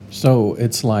So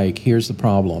it's like, here's the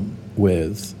problem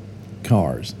with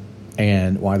cars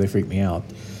and why they freak me out.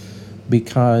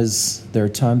 Because there are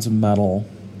tons of metal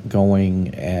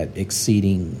going at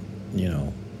exceeding,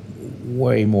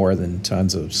 way more than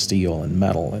tons of steel and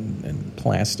metal and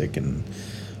plastic and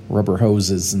rubber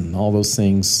hoses and all those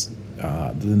things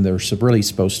than they're really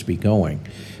supposed to be going.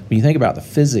 When you think about the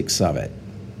physics of it,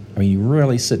 I mean, you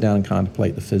really sit down and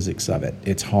contemplate the physics of it.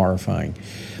 It's horrifying.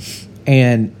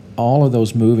 And all of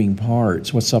those moving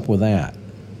parts, what's up with that?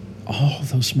 All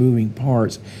those moving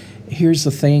parts. Here's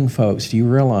the thing, folks. Do you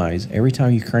realize every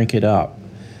time you crank it up,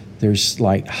 there's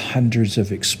like hundreds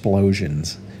of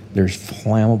explosions. There's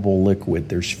flammable liquid.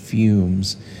 There's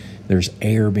fumes. There's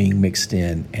air being mixed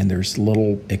in. And there's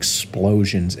little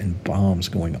explosions and bombs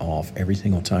going off every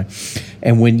single time.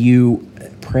 And when you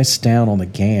press down on the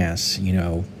gas,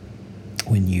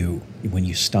 when you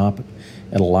stop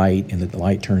at a light and the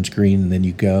light turns green and then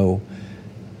you go,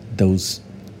 those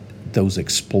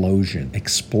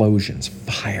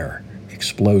fire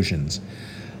explosions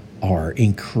are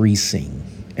increasing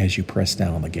as you press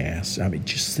down on the gas. I mean,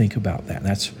 just think about that.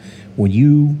 That's when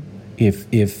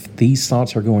if these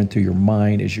thoughts are going through your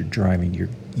mind as you're driving,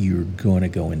 you're going to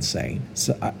go insane.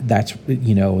 So that's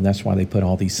why they put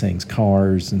all these things,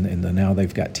 cars, and now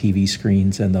they've got TV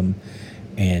screens in them,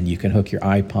 and you can hook your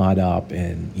iPod up,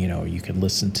 and you can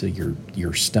listen to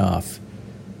your stuff.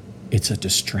 It's a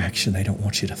distraction. They don't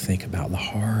want you to think about the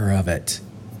horror of it.